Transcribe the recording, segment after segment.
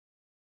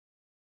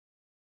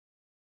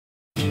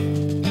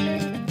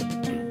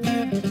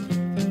Hear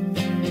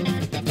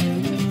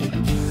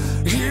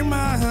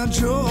my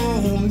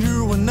drum,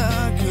 you and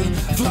I could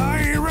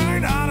fly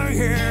right out of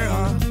here.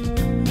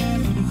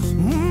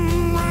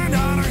 Right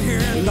out of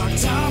here. Like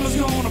time is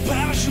gonna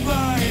pass you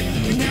by.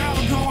 You're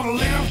never gonna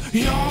live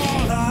your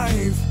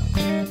life.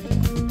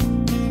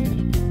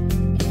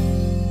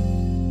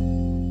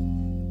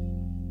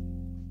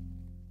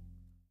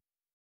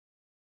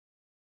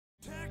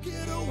 Take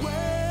it away.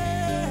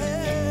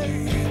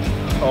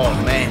 Oh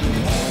man.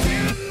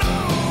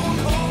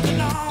 Holding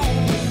on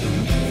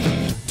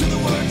to the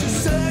words you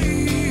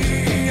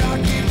say. I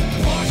keep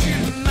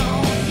pushing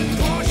on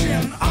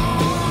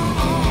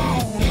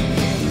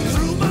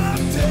through my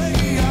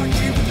day. I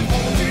keep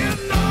holding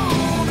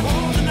on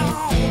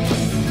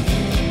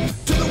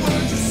to the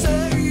words you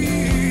say.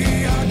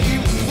 I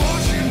keep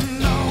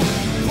pushing on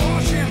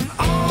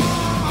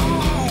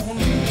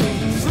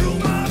through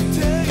my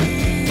day.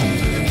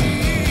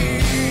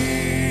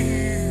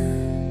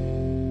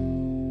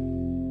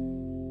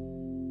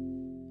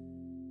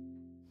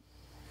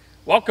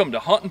 Welcome to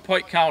Huntin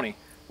Pike County.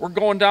 We're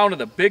going down to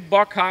the big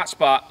buck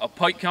hotspot of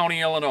Pike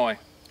County, Illinois.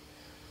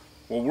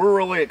 Well, we're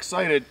really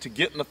excited to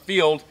get in the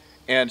field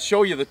and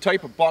show you the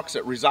type of bucks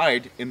that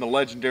reside in the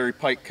legendary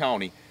Pike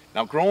County.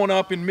 Now, growing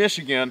up in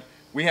Michigan,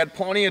 we had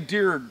plenty of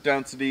deer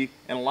density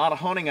and a lot of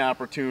hunting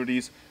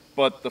opportunities,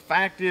 but the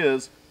fact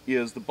is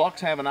the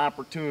bucks have an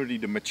opportunity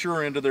to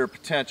mature into their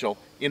potential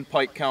in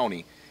Pike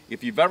County.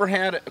 If you've ever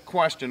had a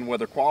question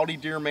whether quality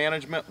deer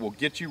management will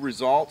get you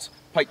results,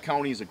 Pike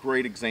County is a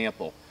great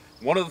example.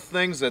 One of the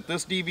things that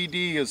this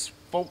DVD is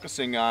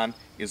focusing on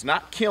is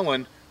not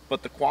killing,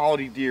 but the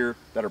quality deer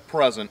that are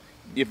present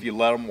if you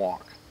let them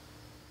walk.